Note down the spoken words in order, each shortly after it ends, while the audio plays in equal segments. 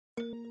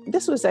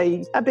This was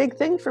a big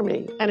thing for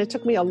me, and it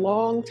took me a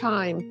long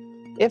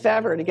time, if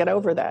ever, to get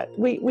over that.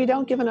 We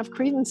don't give enough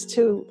credence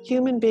to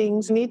human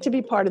beings need to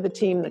be part of the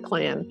team, the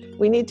clan.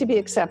 We need to be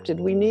accepted.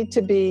 We need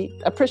to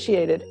be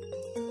appreciated.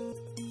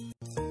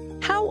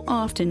 How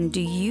often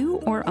do you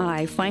or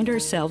I find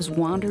ourselves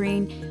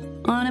wandering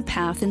on a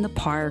path in the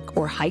park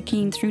or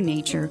hiking through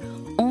nature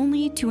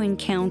only to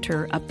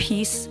encounter a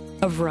piece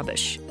of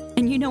rubbish?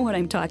 And you know what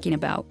I'm talking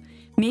about.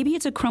 Maybe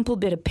it's a crumpled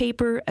bit of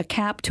paper, a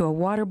cap to a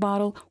water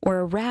bottle, or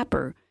a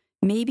wrapper.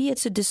 Maybe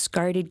it's a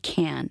discarded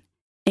can,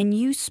 and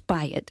you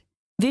spy it.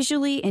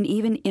 Visually and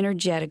even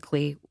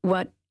energetically,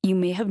 what you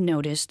may have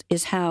noticed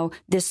is how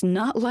this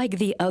not like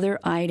the other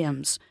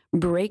items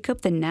break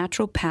up the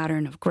natural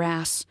pattern of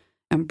grass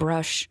and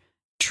brush,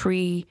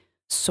 tree,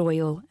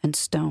 soil, and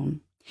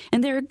stone.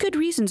 And there are good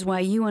reasons why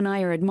you and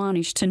I are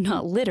admonished to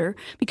not litter,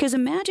 because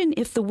imagine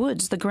if the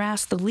woods, the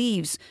grass, the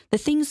leaves, the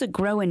things that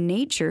grow in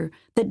nature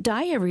that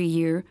die every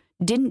year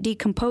didn't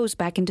decompose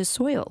back into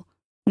soil.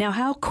 Now,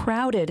 how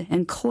crowded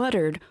and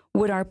cluttered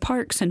would our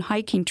parks and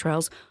hiking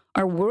trails,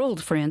 our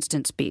world, for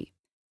instance, be?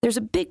 There's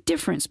a big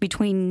difference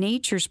between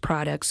nature's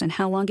products and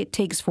how long it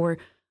takes for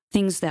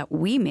things that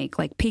we make,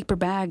 like paper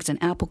bags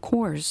and apple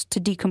cores, to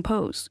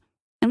decompose.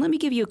 And let me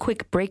give you a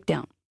quick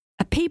breakdown.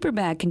 A paper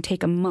bag can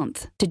take a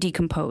month to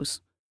decompose.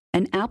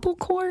 An apple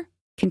core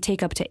can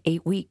take up to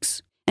 8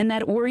 weeks. And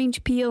that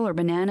orange peel or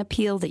banana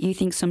peel that you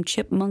think some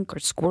chipmunk or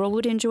squirrel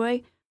would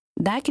enjoy,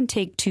 that can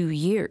take 2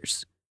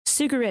 years.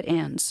 Cigarette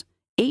ends,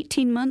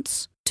 18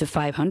 months to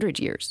 500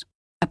 years.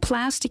 A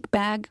plastic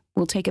bag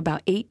will take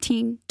about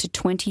 18 to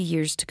 20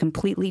 years to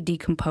completely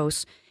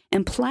decompose.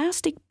 And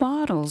plastic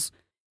bottles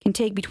can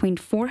take between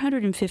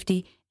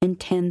 450 and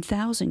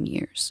 10,000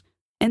 years.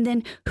 And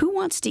then who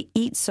wants to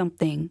eat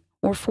something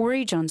or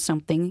forage on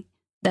something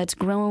that's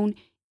grown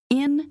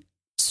in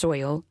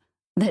soil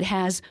that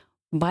has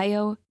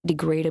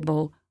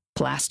biodegradable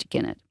plastic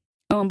in it?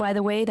 Oh, and by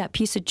the way, that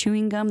piece of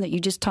chewing gum that you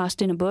just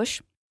tossed in a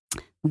bush,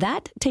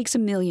 that takes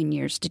 1 million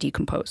years to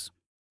decompose.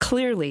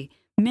 Clearly,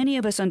 many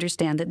of us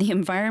understand that the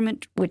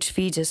environment which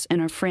feeds us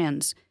and our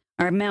friends,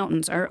 our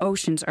mountains, our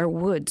oceans, our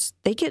woods,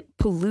 they get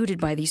polluted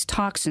by these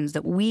toxins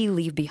that we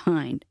leave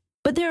behind.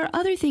 But there are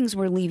other things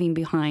we're leaving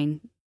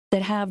behind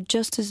that have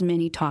just as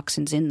many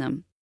toxins in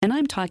them. And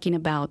I'm talking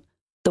about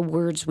the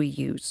words we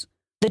use,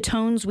 the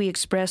tones we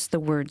express the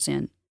words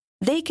in.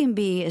 They can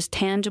be as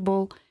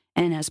tangible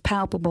and as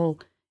palpable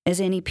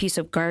as any piece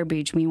of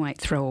garbage we might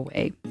throw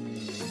away.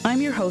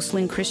 I'm your host,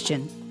 Lynn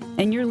Christian,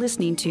 and you're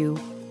listening to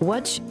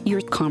What's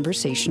Your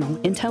Conversational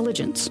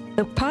Intelligence,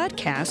 the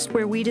podcast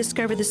where we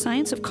discover the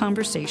science of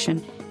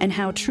conversation and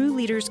how true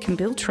leaders can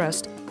build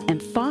trust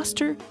and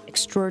foster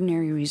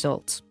extraordinary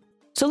results.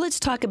 So let's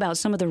talk about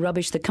some of the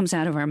rubbish that comes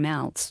out of our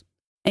mouths.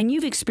 And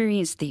you've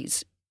experienced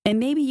these. And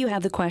maybe you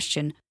have the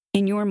question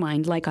in your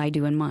mind, like I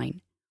do in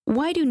mine.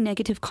 Why do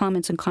negative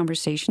comments and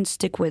conversations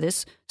stick with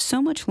us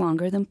so much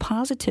longer than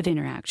positive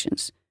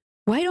interactions?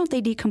 Why don't they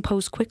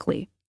decompose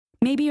quickly?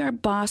 Maybe our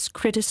boss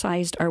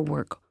criticized our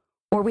work,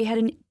 or we had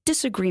a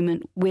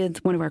disagreement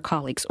with one of our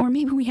colleagues, or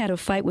maybe we had a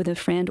fight with a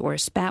friend or a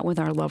spat with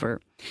our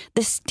lover.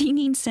 The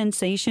stinging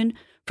sensation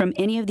from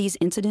any of these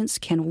incidents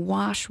can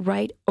wash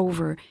right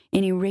over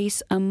and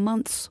erase a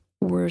month's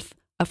worth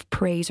of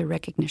praise or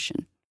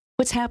recognition.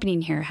 What's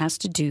happening here has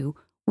to do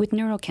with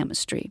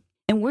neurochemistry.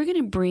 And we're going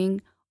to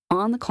bring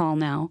on the call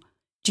now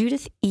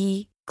Judith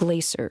E.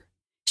 Glaser.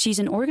 She's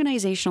an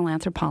organizational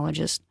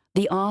anthropologist,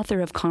 the author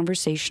of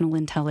Conversational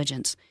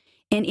Intelligence.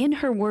 And in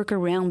her work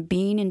around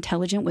being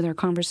intelligent with our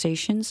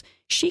conversations,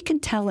 she can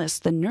tell us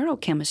the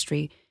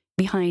neurochemistry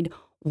behind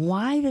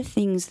why the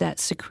things that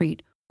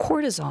secrete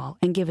cortisol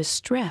and give us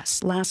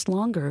stress last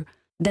longer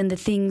than the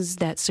things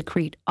that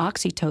secrete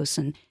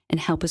oxytocin and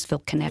help us feel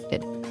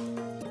connected.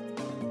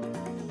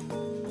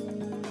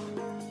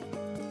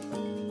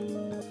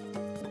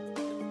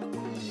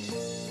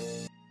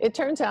 It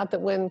turns out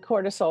that when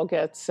cortisol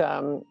gets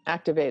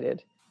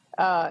activated,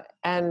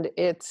 and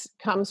it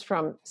comes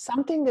from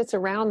something that's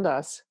around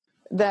us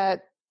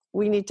that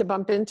we need to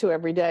bump into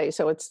every day,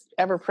 so it's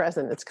ever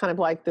present. It's kind of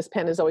like this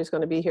pen is always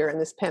going to be here,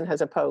 and this pen has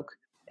a poke,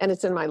 and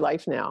it's in my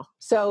life now.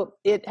 So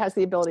it has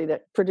the ability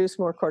to produce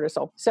more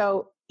cortisol.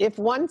 So if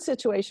one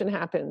situation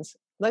happens,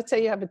 let's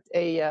say you have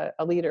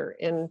a leader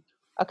in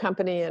a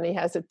company, and he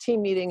has a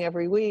team meeting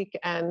every week,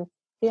 and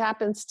he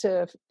happens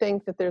to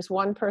think that there's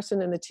one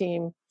person in the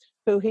team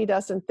who he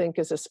doesn't think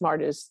is as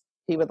smart as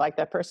he would like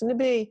that person to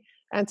be.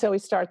 And so he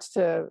starts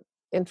to,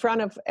 in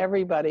front of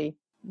everybody,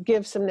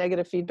 give some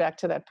negative feedback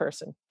to that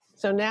person.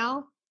 So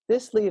now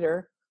this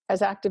leader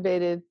has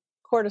activated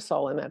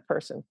cortisol in that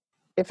person.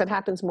 If it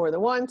happens more than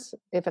once,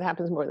 if it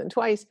happens more than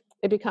twice,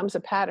 it becomes a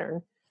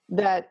pattern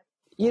that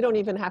you don't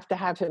even have to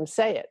have him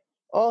say it.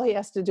 All he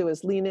has to do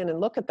is lean in and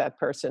look at that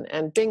person,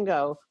 and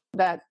bingo,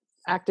 that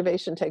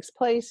activation takes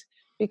place,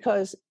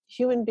 because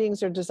human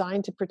beings are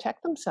designed to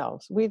protect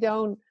themselves. We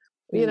don't,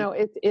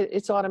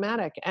 it's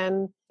automatic.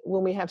 And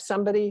when we have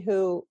somebody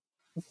who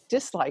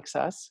dislikes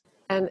us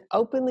and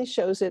openly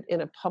shows it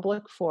in a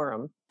public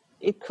forum,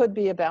 it could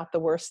be about the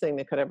worst thing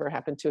that could ever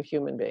happen to a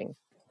human being.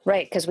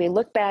 Right, because we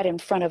look bad in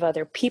front of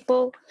other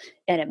people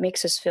and it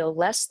makes us feel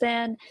less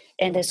than.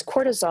 And this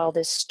cortisol,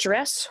 this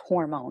stress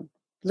hormone,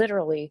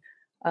 literally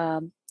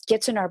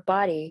gets in our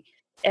body.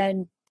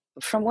 And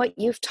from what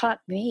you've taught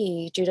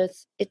me,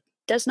 Judith, it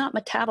does not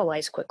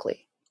metabolize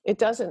quickly. It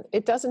doesn't.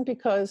 It doesn't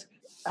because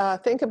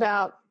think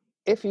about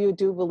if you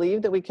do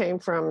believe that we came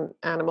from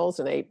animals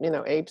and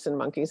apes and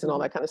monkeys and all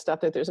that kind of stuff,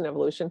 that there's an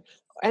evolution,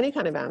 any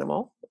kind of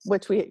animal,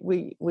 which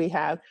we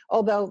have.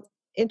 Although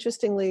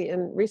interestingly,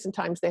 in recent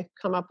times, they've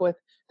come up with,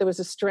 there was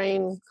a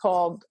strain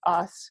called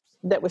us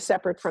that was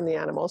separate from the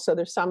animals. So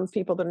there's some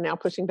people that are now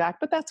pushing back,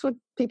 but that's what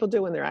people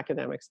do when they're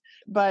academics.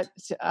 But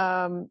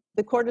the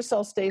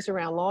cortisol stays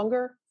around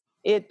longer.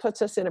 It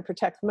puts us in a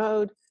protect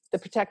mode. The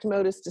protect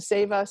mode is to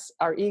save us,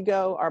 our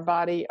ego, our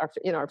body,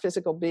 our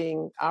physical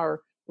being,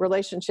 our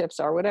relationships,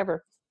 our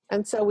whatever.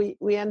 And so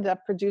we end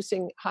up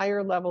producing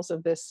higher levels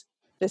of this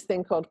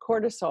thing called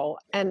cortisol.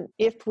 And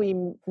if we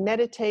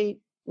meditate,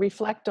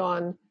 reflect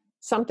on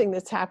something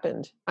that's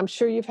happened, I'm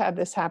sure you've had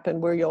this happen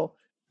where you'll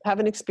have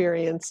an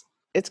experience,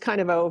 it's kind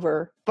of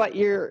over, but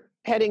you're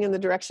heading in the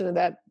direction of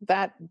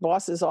that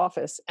boss's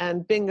office,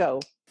 and bingo,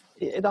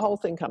 the whole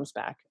thing comes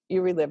back.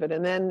 You relive it.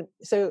 And then,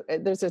 so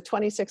there's a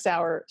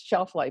 26-hour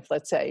shelf life,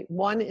 let's say.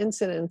 One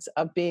incidence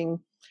of being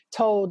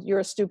told you're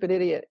a stupid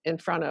idiot in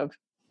front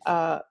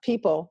of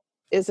people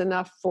is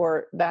enough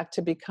for that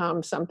to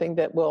become something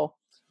that will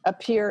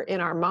appear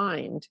in our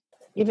mind.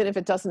 Even if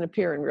it doesn't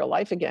appear in real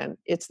life again,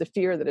 it's the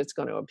fear that it's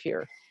going to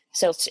appear.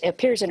 So it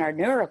appears in our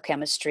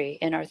neurochemistry,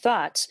 in our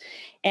thoughts.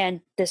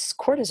 And this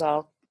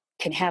cortisol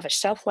can have a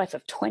shelf life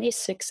of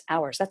 26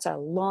 hours. That's a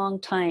long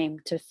time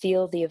to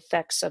feel the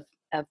effects of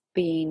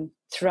being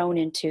thrown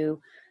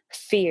into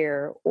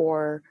fear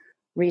or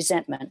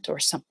resentment or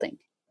something.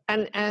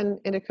 And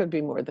it could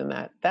be more than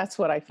that. That's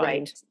what I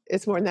find. Right.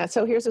 It's more than that.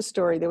 So here's a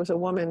story. There was a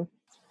woman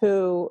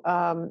who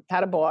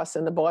had a boss,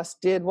 and the boss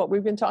did what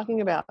we've been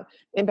talking about,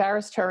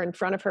 embarrassed her in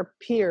front of her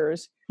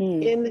peers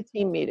in the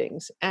team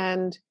meetings.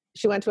 And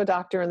she went to a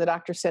doctor, and the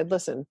doctor said,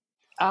 listen,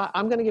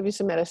 I'm going to give you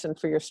some medicine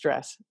for your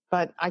stress,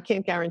 but I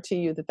can't guarantee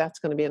you that that's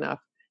going to be enough.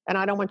 And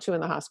I don't want you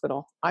in the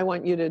hospital. I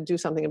want you to do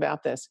something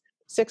about this.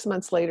 6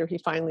 months later, he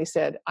finally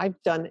said, I've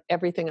done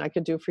everything I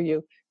could do for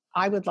you.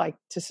 I would like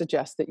to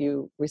suggest that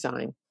you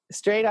resign.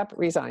 Straight up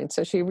resign.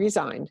 So she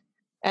resigned.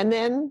 And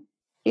then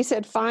he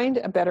said, find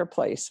a better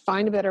place,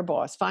 find a better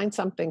boss, find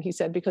something, he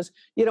said, because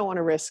you don't want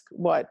to risk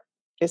what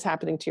is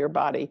happening to your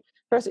body.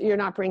 First, you're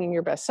not bringing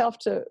your best self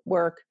to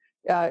work.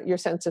 Your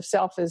sense of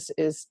self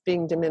is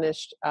being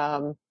diminished.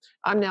 I'm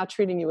now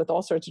treating you with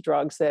all sorts of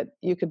drugs that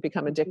you could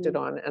become addicted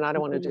on, and I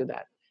don't want to do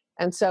that.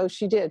 And so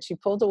she did. She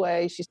pulled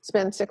away. She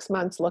spent 6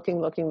 months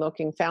looking,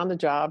 found a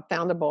job,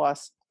 found a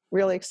boss,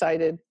 really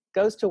excited,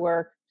 goes to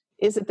work,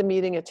 is at the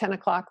meeting at 10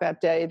 o'clock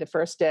that day, the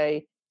first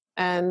day.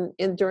 And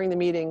during the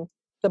meeting,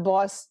 the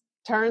boss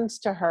turns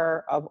to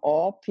her, of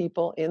all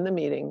people in the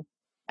meeting,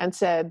 and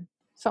said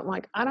something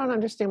like, I don't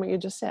understand what you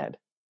just said.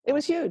 It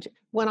was huge.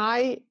 When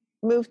I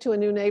moved to a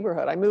new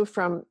neighborhood, I moved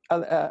from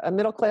a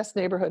middle-class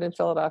neighborhood in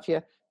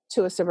Philadelphia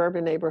to a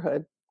suburban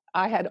neighborhood.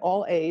 I had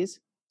all A's,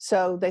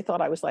 so they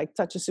thought I was like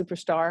such a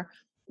superstar.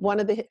 One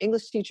of the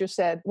English teachers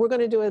said, we're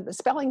going to do a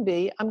spelling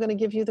bee. I'm going to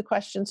give you the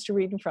questions to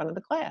read in front of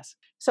the class.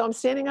 So I'm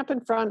standing up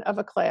in front of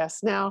a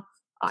class. Now,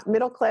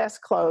 middle-class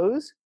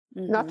clothes,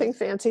 nothing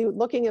fancy,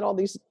 looking at all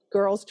these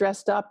girls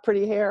dressed up,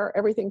 pretty hair,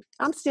 everything.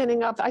 I'm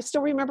standing up. I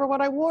still remember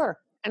what I wore.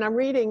 And I'm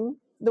reading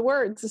the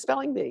words, the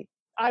spelling bee.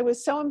 I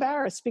was so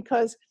embarrassed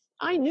because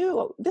I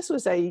knew this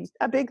was a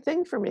big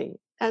thing for me.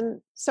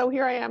 And so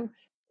here I am,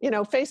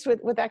 faced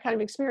with that kind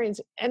of experience.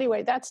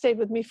 Anyway, that stayed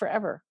with me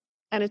forever.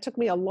 And it took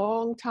me a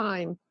long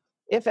time,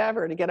 if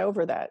ever, to get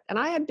over that. And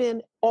I had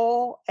been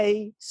all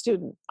A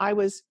student. I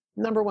was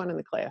number one in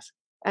the class.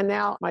 And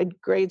now my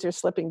grades are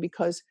slipping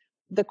because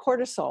the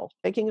cortisol,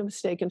 making a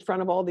mistake in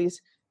front of all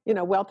these,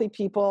 wealthy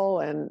people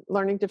and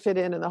learning to fit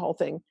in and the whole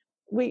thing.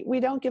 We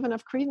don't give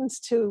enough credence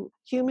to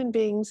human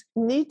beings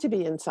need to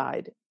be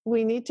inside.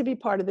 We need to be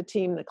part of the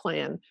team, the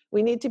clan.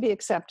 We need to be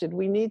accepted.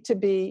 We need to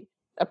be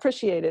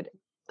appreciated.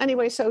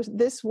 Anyway, so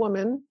this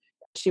woman,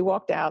 she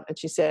walked out and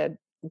she said,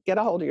 get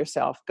a hold of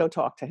yourself, go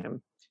talk to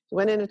him. She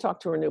went in and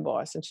talked to her new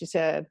boss, and she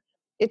said,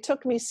 it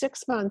took me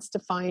 6 months to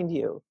find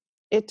you.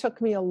 It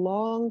took me a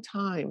long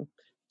time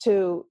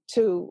to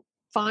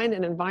find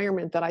an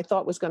environment that I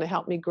thought was going to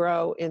help me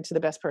grow into the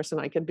best person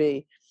I could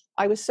be.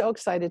 I was so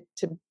excited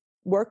to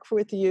work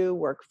with you,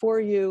 work for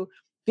you,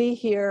 be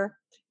here.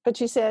 But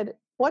she said,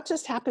 what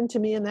just happened to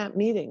me in that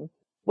meeting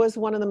was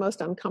one of the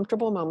most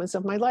uncomfortable moments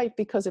of my life,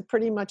 because it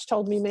pretty much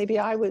told me maybe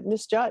I would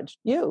misjudge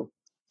you.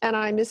 And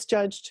I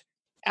misjudged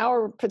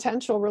our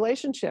potential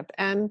relationship.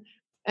 And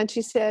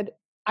she said,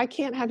 I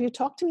can't have you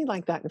talk to me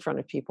like that in front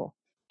of people.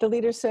 The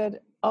leader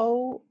said,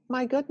 oh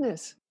my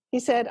goodness. He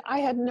said, I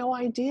had no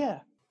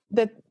idea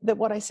that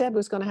what I said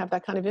was going to have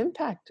that kind of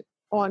impact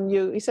on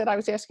you. He said, I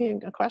was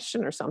asking a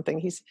question or something.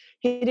 He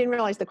didn't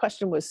realize the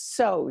question was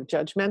so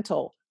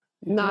judgmental,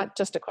 not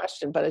just a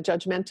question, but a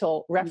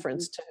judgmental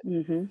reference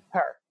to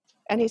her.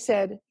 And he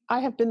said, I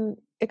have been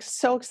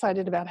so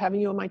excited about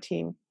having you on my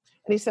team.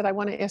 And he said, I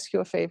want to ask you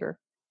a favor.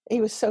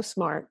 He was so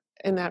smart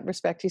in that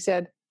respect. He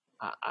said,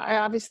 I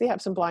obviously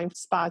have some blind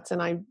spots,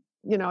 and I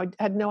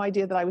had no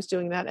idea that I was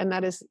doing that. And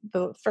that is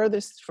the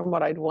furthest from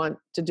what I'd want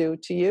to do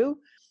to you.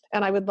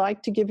 And I would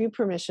like to give you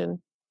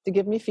permission to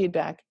give me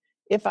feedback.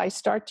 If I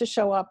start to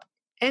show up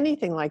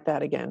anything like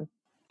that again,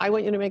 I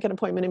want you to make an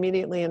appointment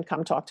immediately and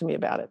come talk to me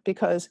about it,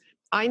 because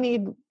I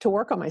need to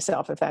work on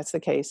myself if that's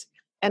the case.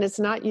 And it's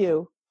not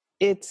you,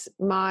 it's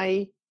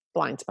my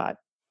blind spot.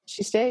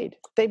 She stayed.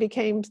 They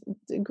became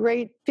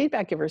great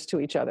feedback givers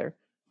to each other.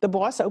 The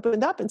boss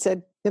opened up and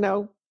said,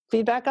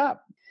 feedback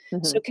up.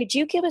 Mm-hmm. So could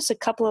you give us a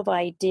couple of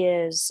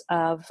ideas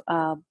of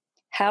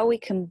how we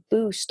can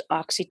boost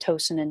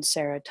oxytocin and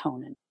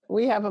serotonin?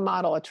 We have a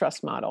model, a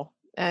trust model,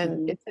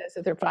 and it says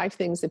that there are 5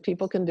 things that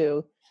people can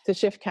do to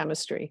shift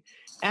chemistry.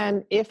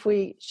 And if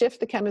we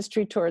shift the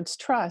chemistry towards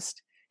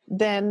trust,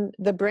 then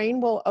the brain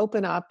will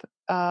open up,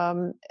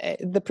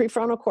 the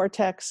prefrontal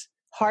cortex,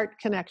 heart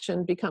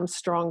connection becomes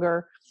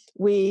stronger.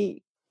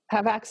 We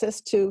have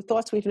access to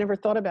thoughts we've never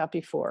thought about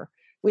before.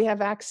 We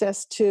have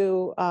access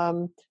to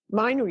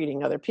mind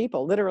reading other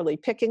people, literally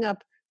picking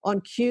up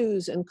on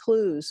cues and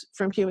clues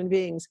from human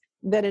beings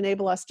that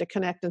enable us to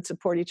connect and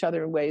support each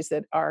other in ways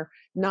that are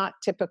not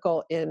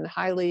typical in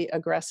highly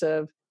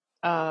aggressive,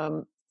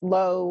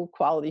 low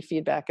quality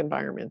feedback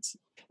environments.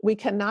 We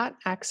cannot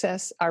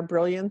access our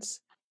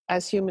brilliance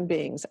as human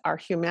beings, our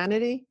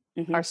humanity,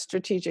 our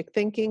strategic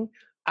thinking,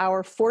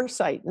 our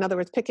foresight. In other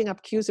words, picking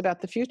up cues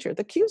about the future.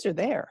 The cues are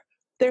there.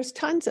 There's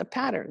tons of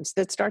patterns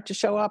that start to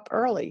show up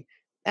early.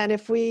 And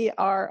if we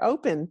are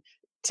open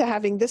to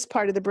having this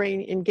part of the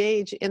brain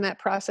engage in that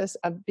process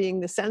of being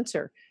the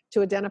sensor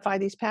to identify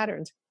these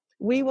patterns,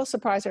 we will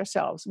surprise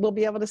ourselves. We'll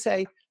be able to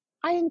say,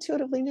 I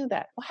intuitively knew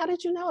that. Well, how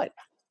did you know it?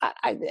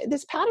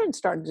 This pattern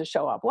started to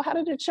show up. Well, how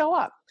did it show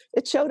up?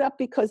 It showed up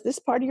because this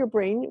part of your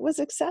brain was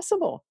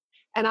accessible.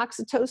 And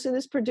oxytocin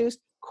is produced,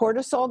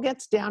 cortisol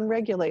gets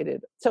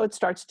downregulated, so it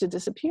starts to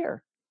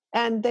disappear.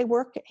 And they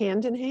work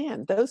hand in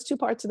hand, those 2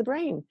 parts of the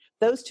brain,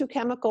 those 2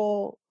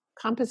 chemical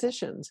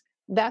compositions.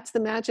 That's the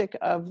magic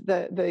of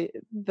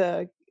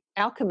the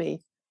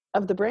alchemy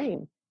of the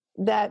brain,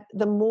 that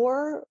the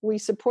more we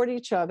support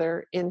each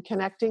other in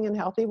connecting in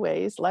healthy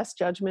ways, less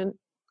judgment.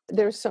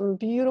 There's some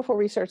beautiful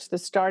research that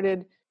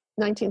started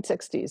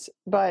 1960s,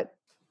 but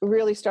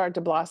really started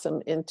to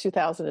blossom in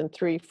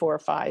 2003, 4,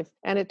 5.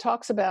 And it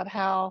talks about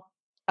how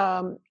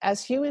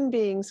as human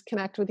beings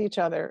connect with each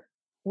other,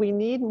 we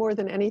need more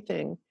than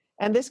anything.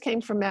 And this came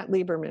from Matt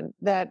Lieberman,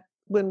 that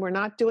when we're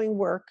not doing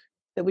work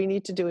that we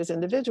need to do as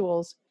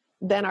individuals,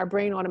 then our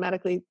brain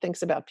automatically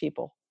thinks about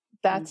people.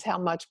 That's how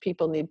much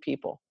people need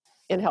people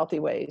in healthy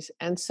ways.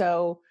 And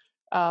so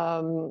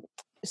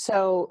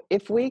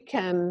if we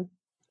can,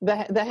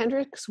 the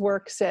Hendricks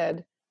work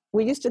said,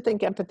 we used to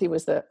think empathy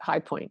was the high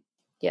point.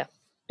 Yeah.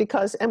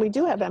 And we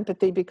do have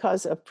empathy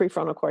because of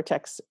prefrontal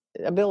cortex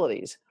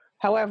abilities.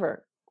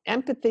 However,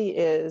 empathy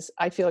is,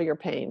 I feel your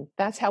pain.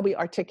 That's how we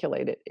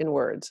articulate it in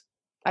words.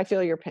 I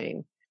feel your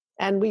pain.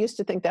 And we used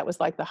to think that was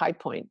like the high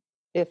point.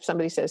 If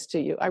somebody says to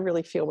you, I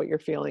really feel what you're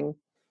feeling,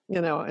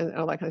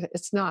 and like,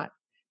 it's not.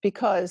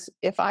 Because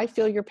if I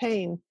feel your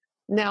pain,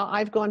 now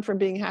I've gone from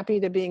being happy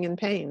to being in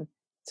pain.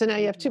 So now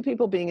you have 2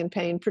 people being in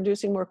pain,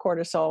 producing more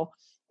cortisol,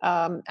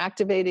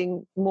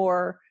 activating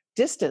more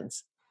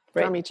distance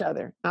from each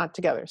other, not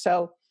together.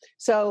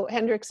 So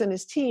Hendricks and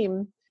his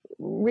team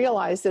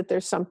realized that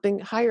there's something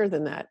higher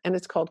than that, and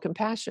it's called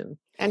compassion.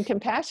 And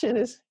compassion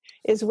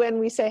is when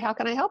we say, how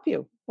can I help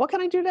you? What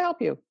can I do to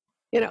help you?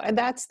 And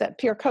that's that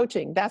peer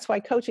coaching. That's why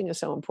coaching is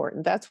so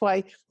important. That's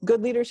why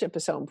good leadership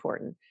is so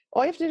important.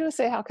 All you have to do is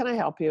say, how can I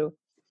help you?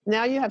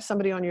 Now you have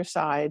somebody on your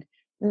side.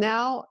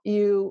 Now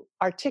you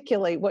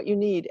articulate what you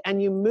need,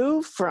 and you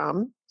move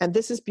from, and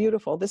this is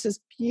beautiful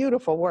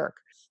work.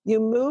 You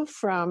move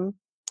from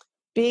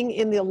being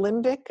in the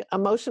limbic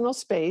emotional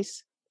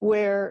space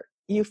where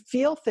you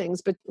feel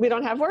things, but we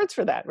don't have words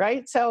for that,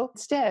 right? So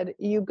instead,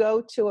 you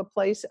go to a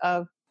place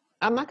of,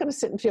 I'm not going to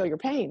sit and feel your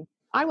pain.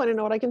 I want to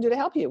know what I can do to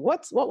help you.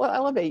 What will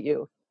elevate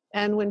you?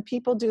 And when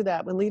people do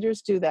that, when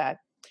leaders do that,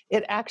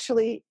 it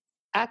actually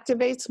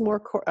activates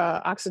more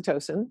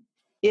oxytocin.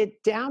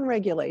 It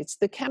downregulates.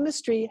 The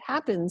chemistry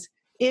happens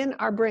in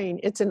our brain.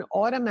 It's an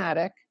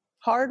automatic,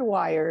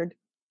 hardwired,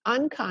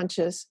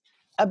 unconscious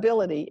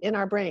ability in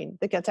our brain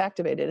that gets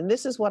activated. And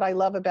this is what I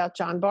love about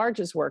John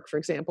Barge's work, for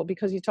example,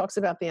 because he talks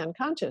about the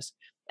unconscious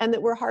and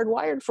that we're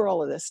hardwired for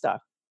all of this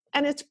stuff.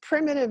 And it's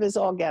primitive as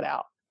all get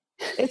out.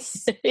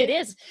 It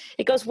is.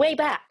 It goes way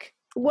back.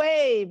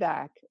 Way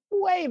back.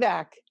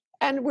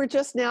 And we're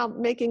just now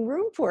making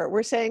room for it.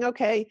 We're saying,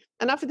 okay,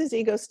 enough of this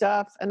ego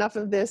stuff, enough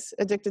of this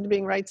addicted to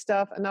being right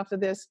stuff, enough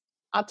of this,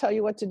 I'll tell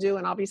you what to do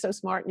and I'll be so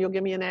smart and you'll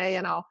give me an A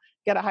and I'll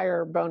get a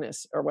higher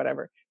bonus or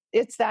whatever.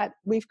 It's that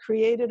we've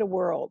created a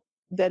world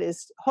that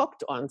is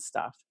hooked on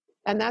stuff.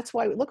 And that's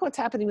why, look what's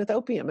happening with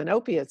opium and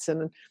opiates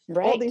and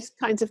all these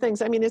kinds of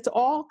things. I mean, it's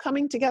all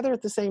coming together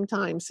at the same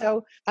time.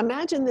 So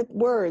imagine that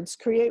words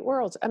create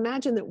worlds.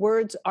 Imagine that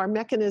words are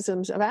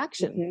mechanisms of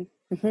action.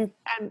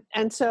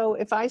 And so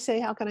if I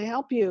say, how can I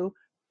help you?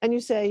 And you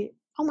say,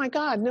 oh my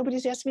God,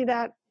 nobody's asked me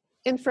that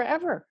in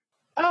forever.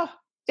 Oh,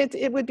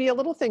 it would be a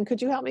little thing.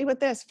 Could you help me with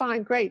this?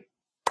 Fine, great.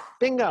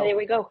 Bingo. There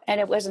we go. And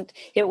it wasn't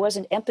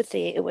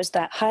empathy. It was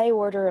that high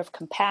order of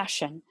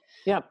compassion.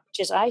 Yep.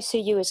 Which is, I see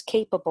you as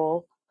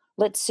capable.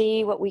 Let's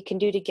see what we can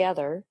do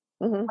together.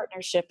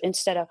 Partnership,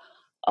 instead of,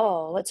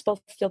 oh, let's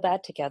both feel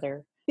bad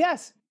together.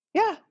 Yes.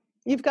 Yeah.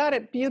 You've got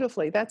it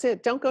beautifully. That's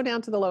it. Don't go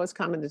down to the lowest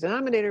common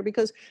denominator,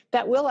 because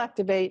that will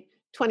activate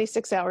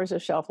 26 hours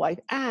of shelf life.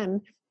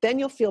 And then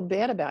you'll feel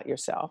bad about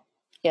yourself.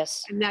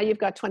 Yes. And now you've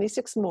got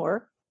 26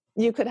 more.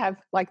 You could have,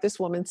 like this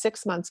woman,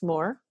 6 months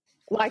more.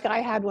 Like I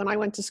had when I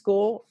went to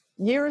school,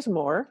 years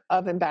more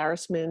of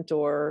embarrassment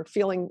or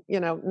feeling,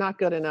 not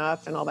good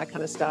enough and all that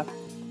kind of stuff.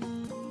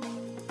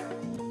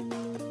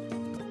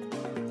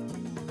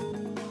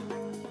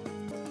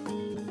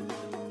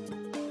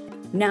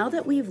 Now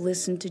that we've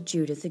listened to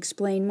Judith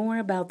explain more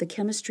about the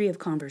chemistry of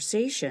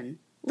conversation,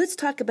 let's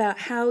talk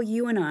about how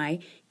you and I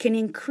can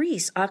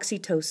increase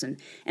oxytocin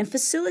and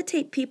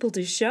facilitate people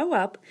to show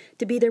up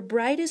to be their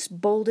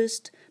brightest,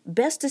 boldest,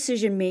 best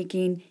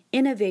decision-making,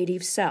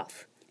 innovative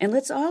self. And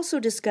let's also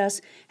discuss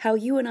how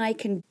you and I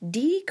can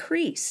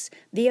decrease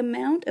the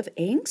amount of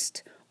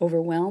angst,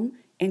 overwhelm,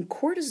 and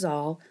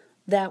cortisol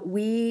that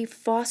we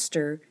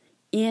foster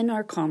in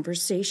our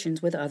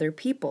conversations with other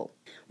people.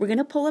 We're going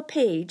to pull a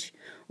page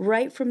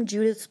right from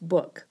Judith's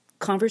book,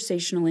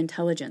 Conversational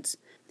Intelligence.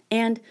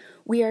 And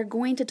we are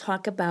going to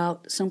talk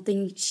about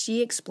something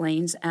she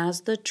explains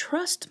as the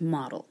trust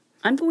model.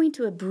 I'm going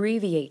to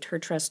abbreviate her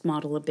trust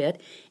model a bit,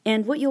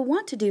 and what you'll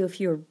want to do if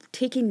you're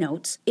taking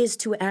notes is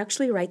to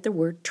actually write the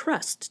word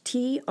trust,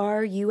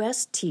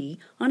 T-R-U-S-T,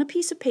 on a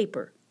piece of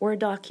paper or a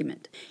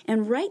document,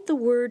 and write the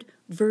word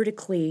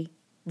vertically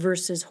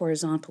versus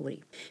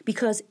horizontally,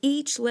 because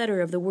each letter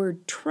of the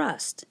word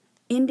trust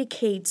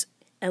indicates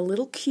a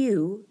little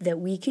cue that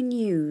we can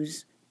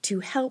use to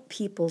help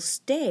people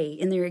stay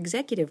in their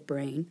executive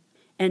brain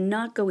and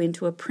not go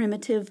into a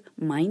primitive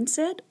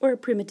mindset or a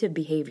primitive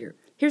behavior.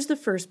 Here's the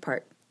first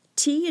part.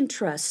 T in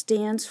trust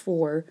stands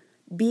for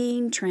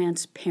being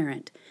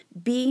transparent,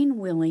 being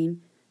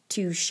willing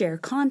to share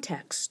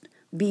context,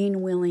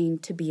 being willing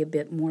to be a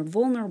bit more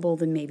vulnerable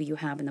than maybe you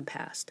have in the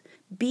past.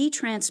 Be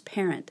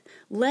transparent.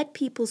 Let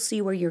people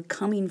see where you're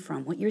coming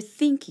from, what you're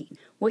thinking,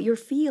 what you're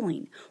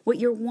feeling, what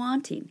you're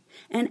wanting,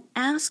 and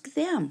ask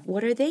them,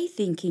 what are they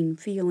thinking,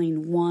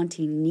 feeling,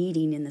 wanting,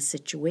 needing in the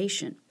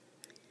situation?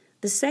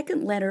 The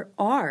second letter,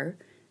 R,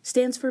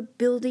 stands for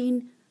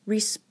building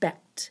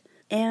respect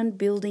and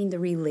building the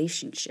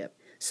relationship.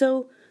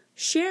 So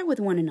share with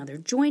one another,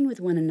 join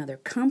with one another,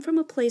 come from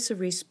a place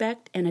of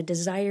respect and a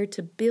desire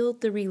to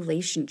build the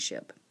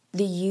relationship.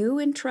 The U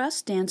in trust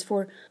stands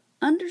for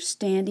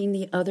understanding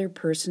the other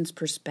person's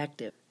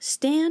perspective.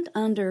 Stand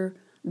under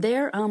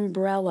their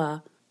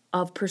umbrella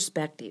of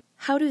perspective.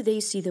 How do they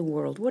see the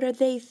world? What are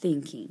they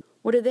thinking?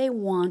 What are they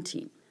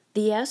wanting?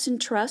 The S in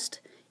trust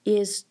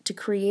is to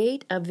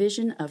create a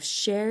vision of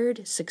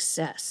shared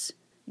success.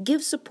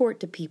 Give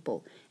support to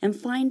people and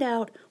find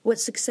out what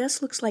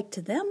success looks like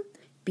to them.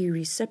 Be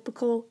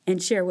reciprocal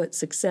and share what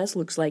success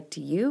looks like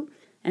to you.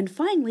 And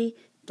finally,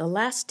 the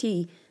last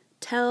T,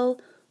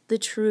 tell the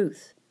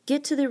truth.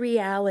 Get to the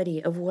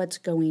reality of what's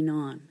going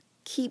on.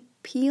 Keep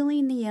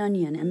peeling the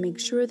onion and make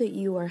sure that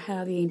you are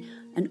having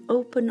an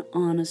open,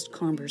 honest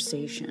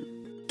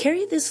conversation.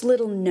 Carry this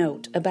little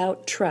note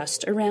about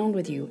trust around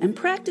with you and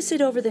practice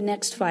it over the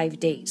next 5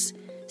 days.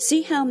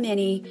 See how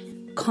many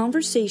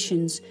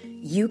conversations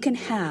you can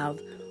have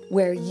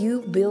where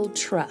you build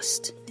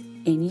trust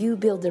and you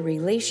build the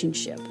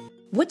relationship.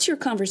 What's Your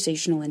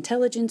Conversational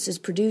Intelligence is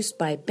produced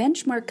by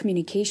Benchmark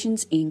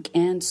Communications, Inc.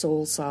 and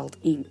Soul Salt,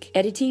 Inc.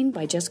 Editing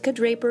by Jessica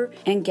Draper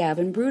and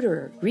Gavin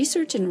Bruderer.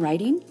 Research and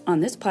writing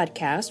on this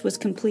podcast was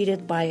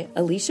completed by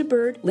Alicia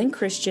Bird, Lynn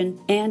Christian,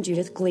 and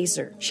Judith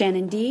Glaser.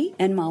 Shannon D.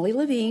 and Molly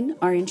Levine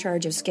are in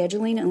charge of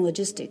scheduling and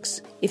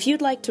logistics. If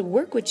you'd like to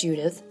work with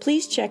Judith,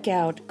 please check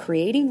out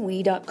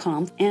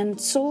creatingwe.com and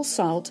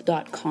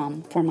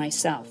soulsalt.com for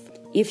myself.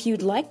 If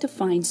you'd like to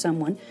find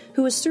someone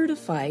who is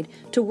certified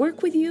to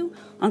work with you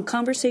on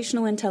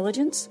conversational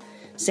intelligence,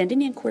 send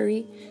an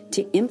inquiry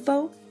to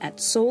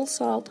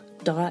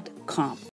info@soulsalt.com.